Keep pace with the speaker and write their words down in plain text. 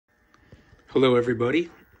Hello everybody.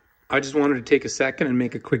 I just wanted to take a second and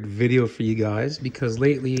make a quick video for you guys because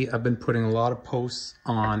lately I've been putting a lot of posts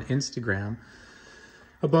on Instagram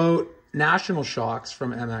about national shocks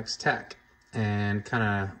from MX Tech and kind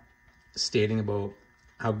of stating about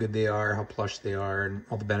how good they are, how plush they are, and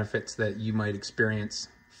all the benefits that you might experience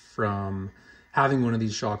from having one of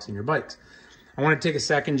these shocks in your bikes. I want to take a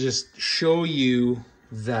second just show you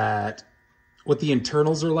that what the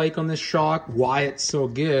internals are like on this shock, why it's so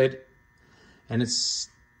good, and it's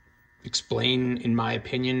explain, in my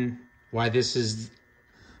opinion, why this is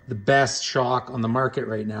the best shock on the market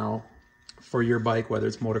right now for your bike, whether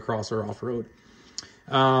it's motocross or off-road.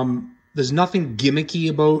 There's nothing gimmicky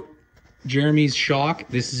about Jeremy's shock.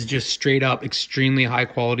 This is just straight up extremely high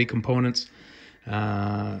quality components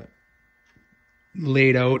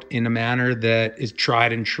laid out in a manner that is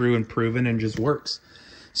tried and true and proven and just works.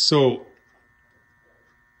 So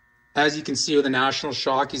as you can see with the National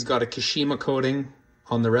shock, he's got a Kashima coating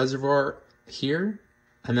on the reservoir here,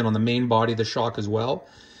 and then on the main body of the shock as well.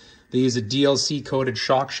 They use a DLC coated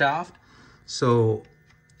shock shaft. So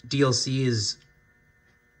DLC is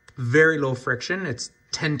very low friction. It's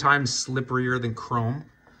 10 times slipperier than chrome.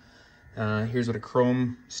 Here's what a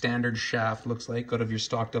chrome standard shaft looks like out of your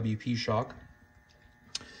stock WP shock.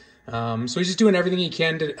 So he's just doing everything he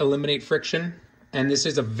can to eliminate friction. And this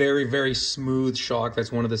is a very, very smooth shock.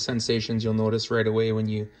 That's one of the sensations you'll notice right away when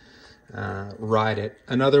you ride it.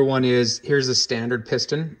 Another one is, here's a standard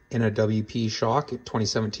piston in a WP shock,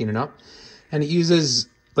 2017 and up. And it uses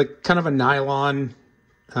like kind of a nylon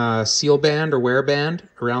seal band or wear band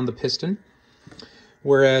around the piston.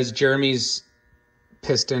 Whereas Jeremy's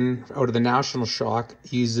piston out of the National shock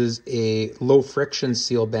uses a low friction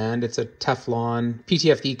seal band. It's a Teflon,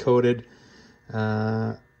 PTFE coated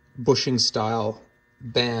bushing style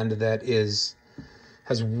band that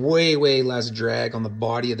has way less drag on the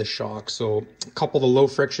body of the shock. So couple the low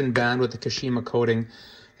friction band with the Kashima coating,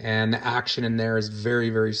 and the action in there is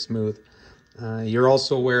very smooth. You're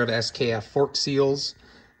also aware of SKF fork seals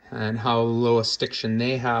and how low a stiction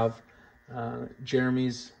they have.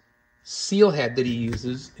 Jeremy's seal head that he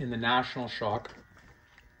uses in the National shock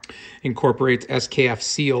incorporates SKF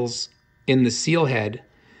seals in the seal head,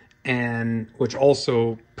 and which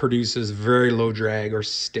also produces very low drag or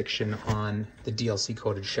stiction on the DLC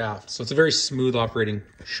coated shaft. So it's a very smooth operating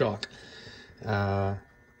shock. The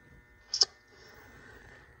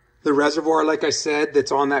reservoir, like I said,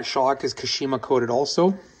 that's on that shock is Kashima coated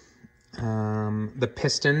also. The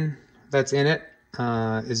piston that's in it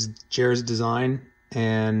is Jer's design,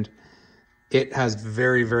 and it has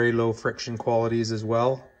very low friction qualities as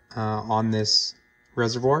well on this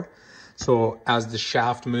reservoir. So as the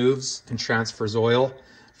shaft moves and transfers oil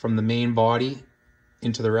from the main body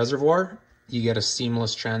into the reservoir, you get a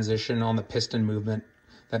seamless transition on the piston movement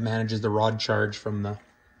that manages the rod charge from the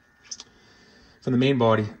main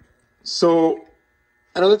body. So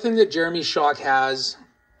another thing that Jeremy's shock has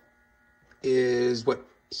is what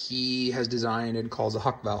he has designed and calls a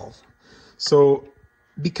Huck Valve. So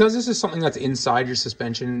because this is something that's inside your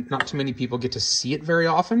suspension, not too many people get to see it very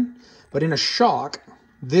often, but in a shock,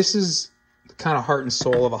 this is the kind of heart and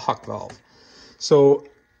soul of a Huck Valve. So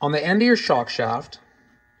on the end of your shock shaft,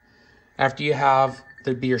 after you have,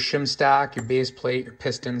 there'd be your shim stack, your base plate, your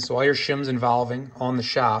piston, so all your shims and valving on the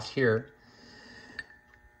shaft here.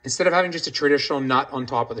 Instead of having just a traditional nut on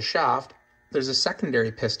top of the shaft, there's a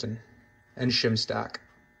secondary piston and shim stack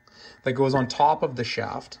that goes on top of the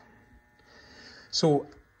shaft. So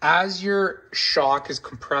as your shock is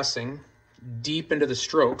compressing deep into the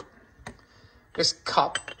stroke, this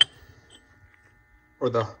cup, or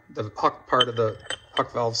the Huck part of the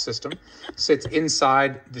Huck valve system, sits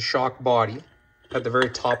inside the shock body at the very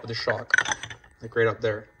top of the shock, like right up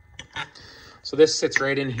there. So this sits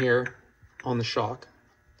right in here on the shock.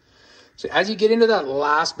 So as you get into that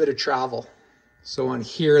last bit of travel, so on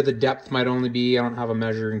here the depth might only be, I don't have a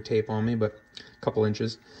measuring tape on me, but a couple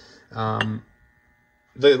inches. The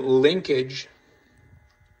linkage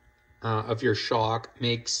of your shock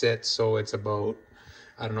makes it so it's about,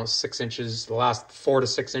 I don't know, 6 inches, the last 4 to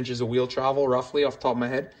 6 inches of wheel travel, roughly, off the top of my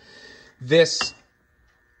head. This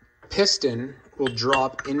piston will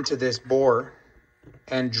drop into this bore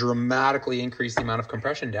and dramatically increase the amount of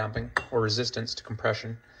compression damping or resistance to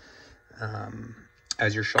compression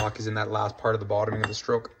as your shock is in that last part of the bottoming of the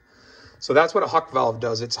stroke. So that's what a Huck valve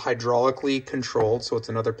does. It's hydraulically controlled, so it's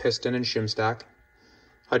another piston and shim stack.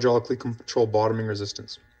 Hydraulically controlled bottoming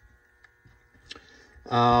resistance.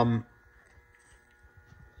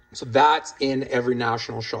 So that's in every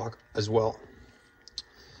National shock as well.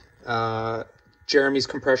 Jeremy's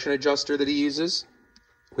compression adjuster that he uses,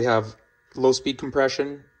 we have low speed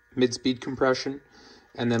compression mid-speed compression,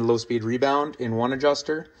 and then low-speed rebound in one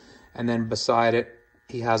adjuster. And then beside it,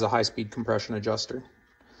 he has a high-speed compression adjuster.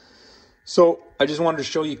 So I just wanted to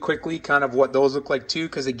show you quickly kind of what those look like too,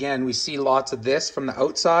 because again, we see lots of this from the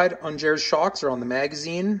outside on Jer's shocks or on the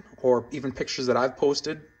magazine, or even pictures that I've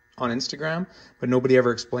posted on Instagram, but nobody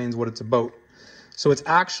ever explains what it's about. So it's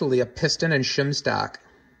actually a piston and shim stack,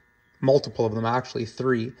 multiple of them, actually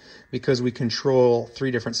 3, because we control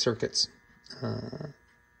 3 different circuits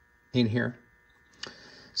in here.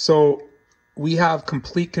 So we have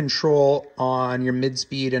complete control on your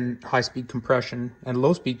mid-speed and high-speed compression and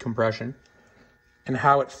low-speed compression, and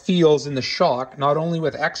how it feels in the shock, not only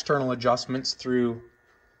with external adjustments through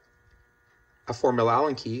a 4mm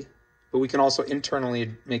Allen key, but we can also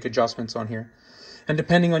internally make adjustments on here. And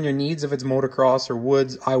depending on your needs, if it's motocross or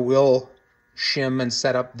woods, I will shim and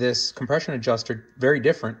set up this compression adjuster very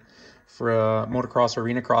different for a motocross or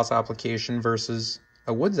arena cross application versus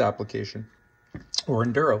a woods application or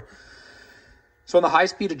enduro. So on the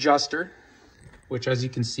high-speed adjuster, which as you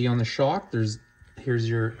can see on the shock, here's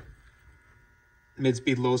your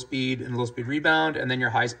mid-speed, low-speed, and low-speed rebound, and then your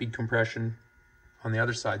high-speed compression on the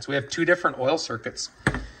other side. So we have 2 different oil circuits,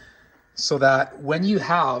 so that when you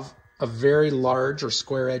have a very large or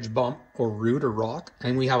square edge bump or root or rock,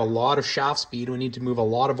 and we have a lot of shaft speed, we need to move a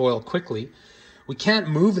lot of oil quickly, we can't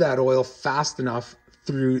move that oil fast enough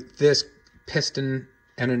through this piston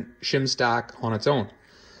and a shim stack on its own.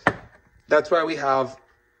 That's why we have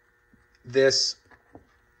this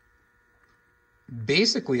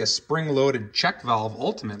basically a spring-loaded check valve,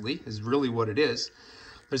 ultimately, is really what it is.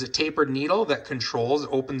 There's a tapered needle that controls,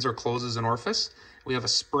 opens or closes an orifice. We have a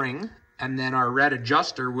spring, and then our red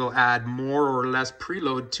adjuster will add more or less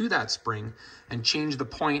preload to that spring and change the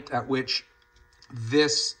point at which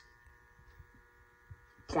this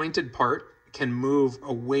pointed part can move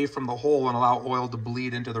away from the hole and allow oil to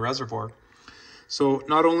bleed into the reservoir. So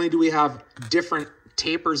not only do we have different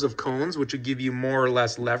tapers of cones, which would give you more or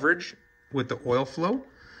less leverage with the oil flow.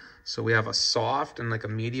 So we have a soft and like a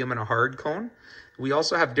medium and a hard cone. We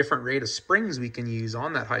also have different rate of springs we can use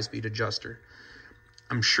on that high-speed adjuster.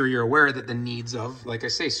 I'm sure you're aware that the needs of, like I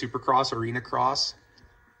say, supercross, arena cross,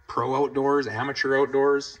 pro outdoors, amateur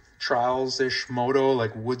outdoors, trials-ish, moto,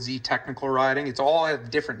 like woodsy technical riding, it's all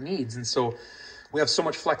have different needs. And so we have so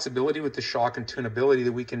much flexibility with the shock and tunability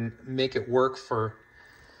that we can make it work for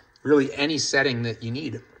really any setting that you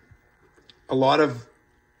need. A lot of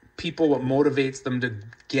people, what motivates them to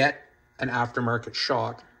get an aftermarket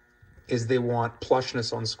shock is they want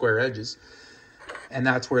plushness on square edges. And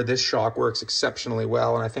that's where this shock works exceptionally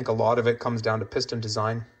well. And I think a lot of it comes down to piston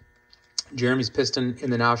design. Jeremy's piston in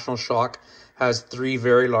the National Shock has 3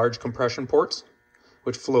 very large compression ports,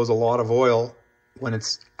 which flows a lot of oil when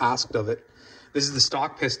it's asked of it. This is the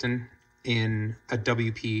stock piston in a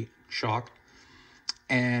WP shock,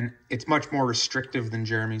 and it's much more restrictive than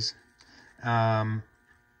Jeremy's.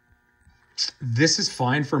 This is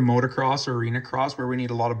fine for motocross or arena cross where we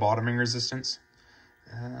need a lot of bottoming resistance.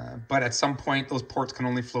 But at some point, those ports can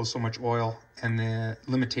only flow so much oil, and the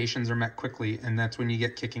limitations are met quickly, and that's when you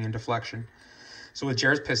get kicking and deflection. So with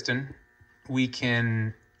Jer's piston, we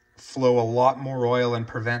can flow a lot more oil and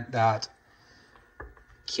prevent that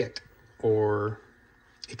kick or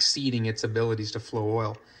exceeding its abilities to flow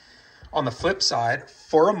oil. On the flip side,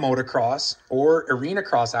 for a motocross or arena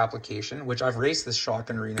cross application, which I've raced this shock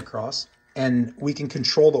in arena cross, and we can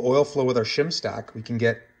control the oil flow with our shim stack. We can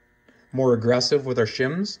get more aggressive with our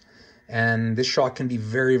shims, and this shock can be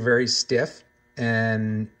very, very stiff,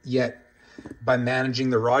 and yet by managing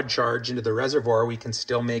the rod charge into the reservoir, we can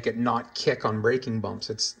still make it not kick on braking bumps.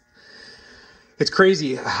 It's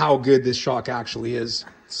crazy how good this shock actually is.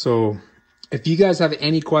 So if you guys have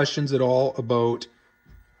any questions at all about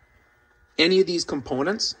any of these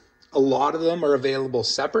components, a lot of them are available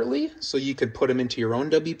separately, so you could put them into your own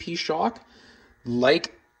WP shock,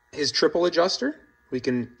 like his triple adjuster. We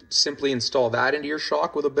can simply install that into your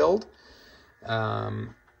shock with a build.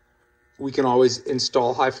 We can always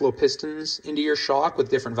install high flow pistons into your shock with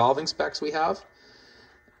different valving specs we have.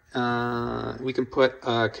 We can put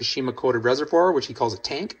a Kashima coated reservoir, which he calls a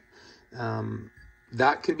tank.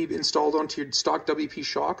 That can be installed onto your stock WP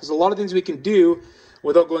shock. There's a lot of things we can do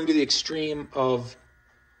without going to the extreme of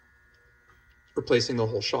replacing the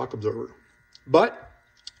whole shock absorber. But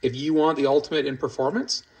if you want the ultimate in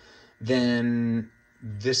performance, then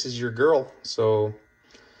this is your girl. So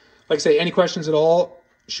like I say, any questions at all,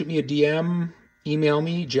 shoot me a DM, email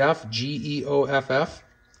me, Jeff, GEOFF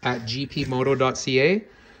 @gpmoto.ca,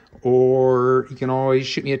 or you can always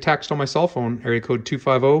shoot me a text on my cell phone, area code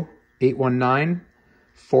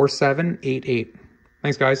 250-819-4788.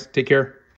 Thanks guys, take care.